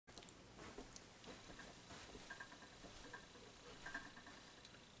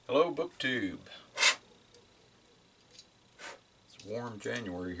Hello, BookTube. It's warm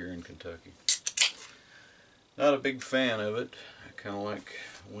January here in Kentucky. Not a big fan of it. I kind of like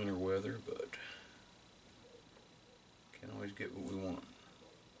winter weather, but can't always get what we want.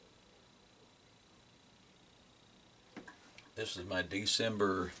 This is my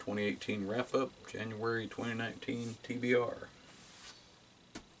December 2018 wrap-up, January 2019 TBR.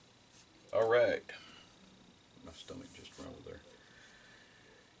 Alright. My stomach just rumbled there.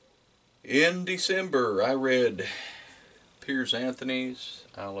 In December, I read Piers Anthony's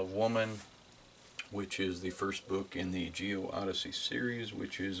Isle of Woman, which is the first book in the Geo-Odyssey series,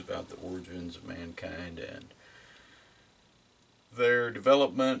 which is about the origins of mankind and their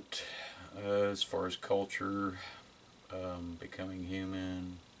development as far as culture, becoming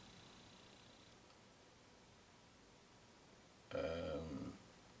human,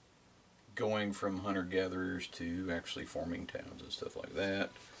 going from hunter-gatherers to actually forming towns and stuff like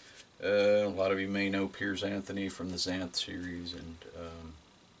that. A lot of you may know Piers Anthony from the Xanth series, and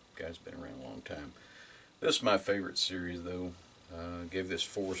guy's been around a long time. This is my favorite series, though. Gave this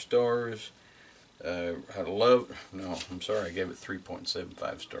 4 stars. I gave it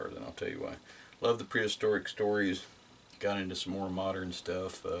 3.75 stars, and I'll tell you why. Love the prehistoric stories. Got into some more modern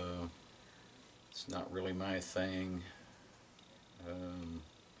stuff. It's not really my thing.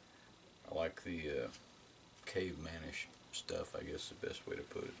 I like the cavemanish stuff, I guess is the best way to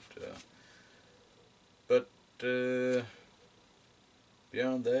put it. But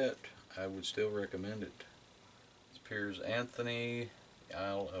beyond that, I would still recommend it. It's Piers Anthony,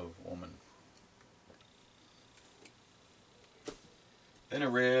 Isle of Woman. Then I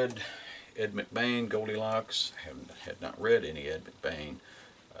read Ed McBain, Goldilocks. Had not read any Ed McBain.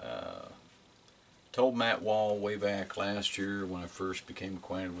 Told Matt Wall way back last year when I first became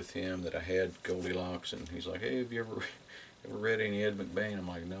acquainted with him that I had Goldilocks, and he's like, "Hey, have you ever read any Ed McBain?" I'm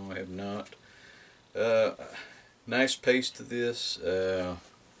like, "No, I have not." Nice pace to this.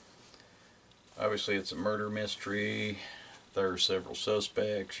 Obviously, it's a murder mystery. There are several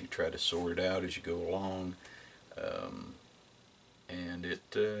suspects. You try to sort it out as you go along, and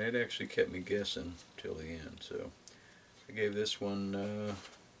it actually kept me guessing till the end. So I gave this one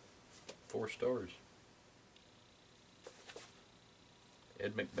 4 stars.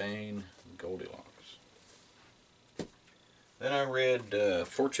 Ed McBain, Goldilocks. Then I read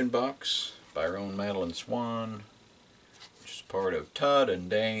Fortune Box by our own Madeline Swan, which is part of Todd and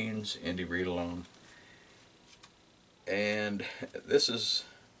Dane's indie read-along. And this is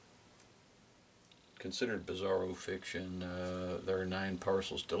considered bizarro fiction. There are 9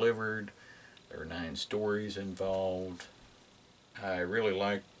 parcels delivered. There are 9 stories involved. I really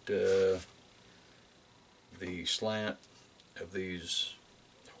liked the slant of these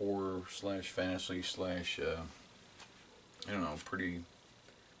horror slash fantasy slash I don't know, pretty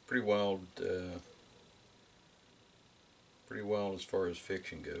wild, pretty wild as far as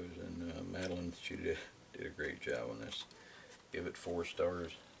fiction goes. And Madeline, she did a great job on this. Give it 4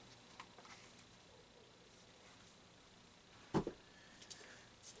 stars.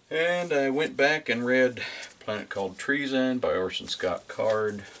 And I went back and read A Planet Called Treason by Orson Scott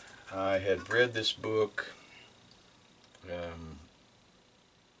Card. I had read this book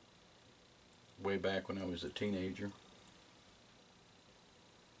way back when I was a teenager,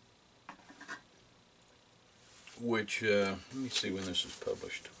 which, let me see when this is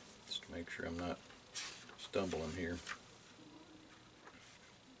published, just to make sure I'm not stumbling here.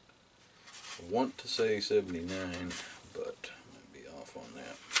 I want to say 79, but I might be off on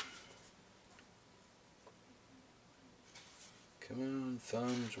that. Come on,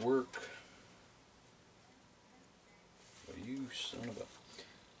 thumbs, work. Well, you son of a...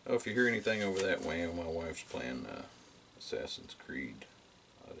 Oh, if you hear anything over that way, my wife's playing Assassin's Creed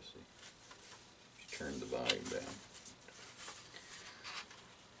Odyssey. She turned the volume down.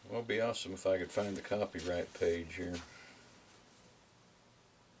 Well, it'd be awesome if I could find the copyright page here.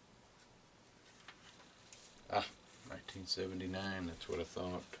 Ah, 1979, that's what I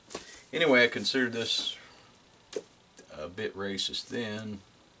thought. Anyway, I considered this a bit racist then.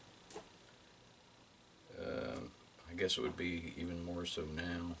 I guess it would be even more so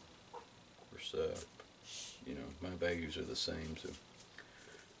now. Of course, you know, my values are the same. So,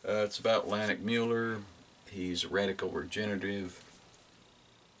 it's about Lanik Mueller. He's a radical regenerative,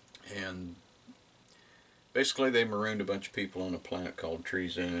 and basically they marooned a bunch of people on a planet called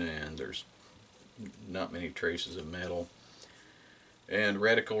Treason, and there's not many traces of metal. And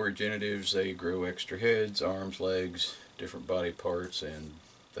radical regeneratives, they grow extra heads, arms, legs, different body parts, and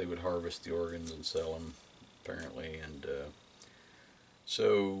they would harvest the organs and sell them, apparently. And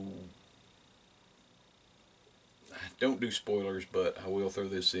so don't do spoilers, but I will throw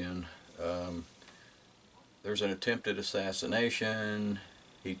this in. There's an attempted assassination.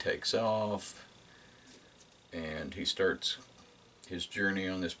 He takes off, and he starts his journey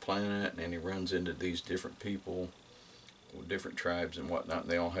on this planet, and he runs into these different people, different tribes and whatnot,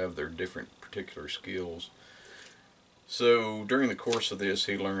 and they all have their different particular skills. So during the course of this,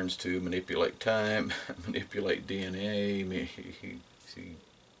 he learns to manipulate time, manipulate DNA. He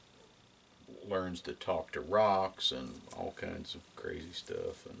learns to talk to rocks and all kinds of crazy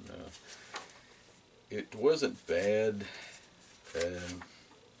stuff. And it wasn't bad.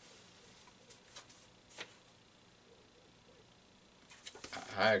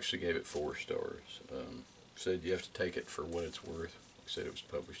 I actually gave it 4 stars. Said you have to take it for what it's worth. Like I said, it was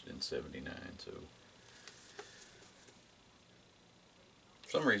published in '79, so for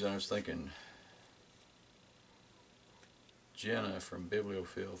some reason I was thinking Jenna from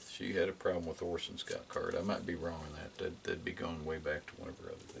Bibliofilth, she had a problem with Orson Scott Card. I might be wrong on that. That'd be going way back to one of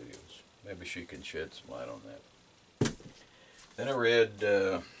her other videos. Maybe she can shed some light on that. Then I read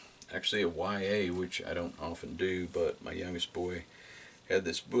actually a YA, which I don't often do, but my youngest boy had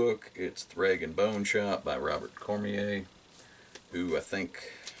this book. It's The Rag and Bone Shop by Robert Cormier, who I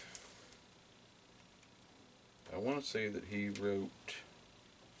want to say that he wrote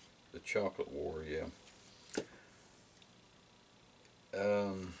The Chocolate War, yeah.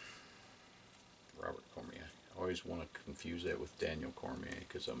 Robert Cormier. I always want to confuse that with Daniel Cormier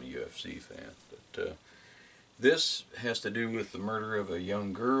because I'm a UFC fan. But this has to do with the murder of a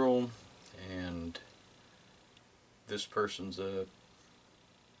young girl, and this person's a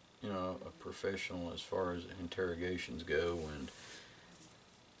professional as far as interrogations go, and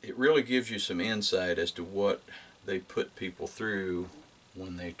it really gives you some insight as to what they put people through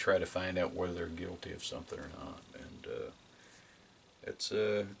when they try to find out whether they're guilty of something or not. And it's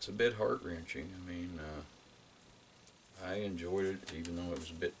a bit heart-wrenching. I mean, I enjoyed it, even though it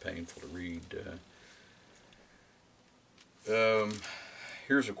was a bit painful to read.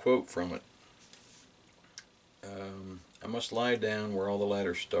 Here's a quote from it. I must lie down where all the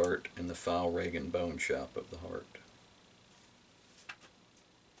ladders start in the foul rag and bone shop of the heart.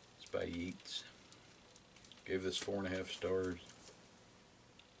 It's by Yeats. Gave this 4.5 stars.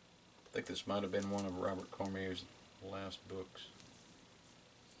 I think this might have been one of Robert Cormier's last books.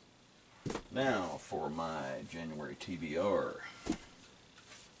 Now for my January TBR.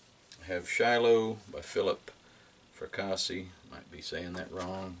 I have Shiloh by Philip Fracassi. Might be saying that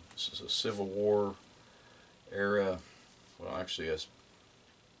wrong. This is a Civil War era, well, actually a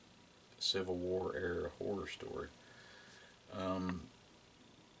Civil War era horror story. Let me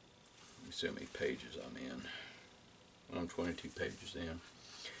see how many pages I'm in. I'm 22 pages in.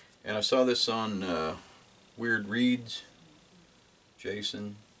 And I saw this on Weird Reads,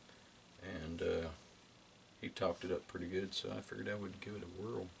 Jason, and he talked it up pretty good, so I figured I would give it a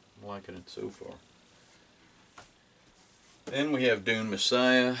whirl. I'm liking it so far. Then we have Dune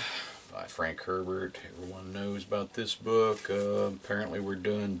Messiah by Frank Herbert. Everyone knows about this book. Apparently we're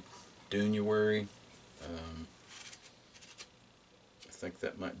doing Dunuary. I think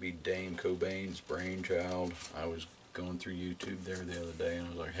that might be Dane Cobain's brainchild. I was going through YouTube there the other day and I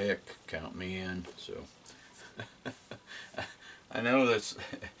was like, heck, count me in. So I know that's,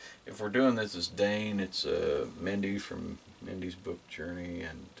 if we're doing this as Dane, it's Mindy from Mindy's book Journey,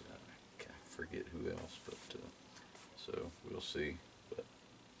 and I forget who else, but so we'll see. But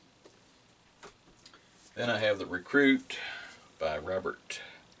then I have The Recruit by Robert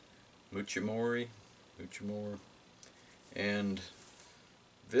Muchamore, and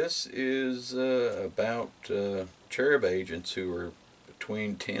this is about cherub agents who are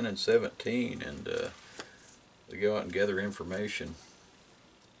between 10 and 17, and they go out and gather information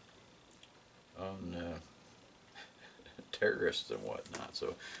on terrorists and whatnot.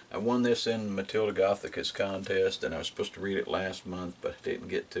 So I won this in Matilda Gothica's contest, and I was supposed to read it last month, but I didn't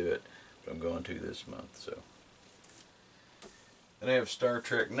get to it. But I'm going to this month. So then I have Star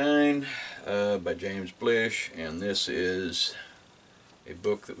Trek IX by James Blish, and this is a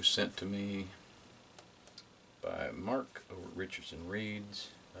book that was sent to me by Mark over at Richardson Reads.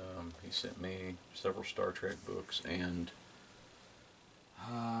 He sent me several Star Trek books, and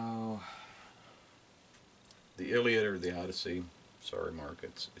the Iliad or the Odyssey. Sorry, Mark,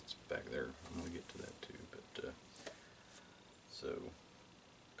 it's back there. I'm going to get to that too. But so,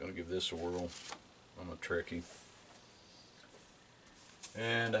 going to give this a whirl. I'm a Trekkie.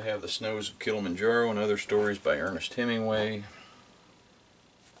 And I have The Snows of Kilimanjaro and Other Stories by Ernest Hemingway.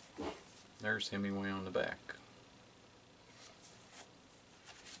 There's Hemingway on the back.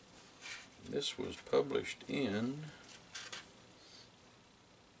 This was published in,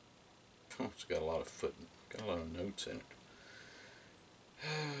 it's got a lot of Got a lot of notes in it.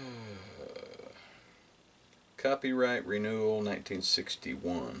 Copyright renewal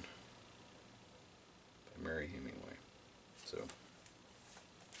 1961 by Mary Hemingway. So,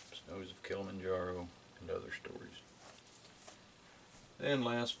 Snows of Kilimanjaro and other stories. Then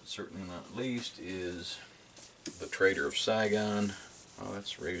last but certainly not least is The Trader of Saigon. Oh,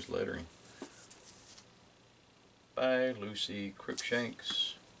 that's raised lettering. By Lucy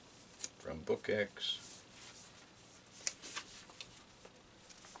Cruikshanks from Book X.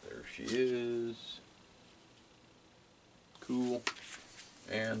 There she is. Cool.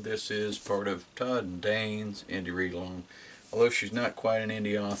 And this is part of Todd and Dane's indie read-along. Although she's not quite an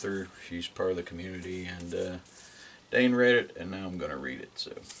indie author, she's part of the community, and Dane read it, and now I'm going to read it.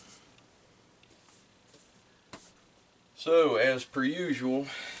 So, as per usual,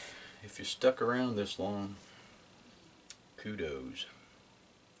 if you stuck around this long, kudos.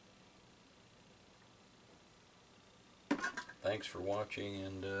 Thanks for watching,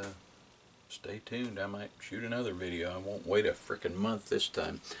 and stay tuned. I might shoot another video. I won't wait a frickin' month this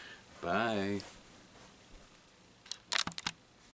time. Bye.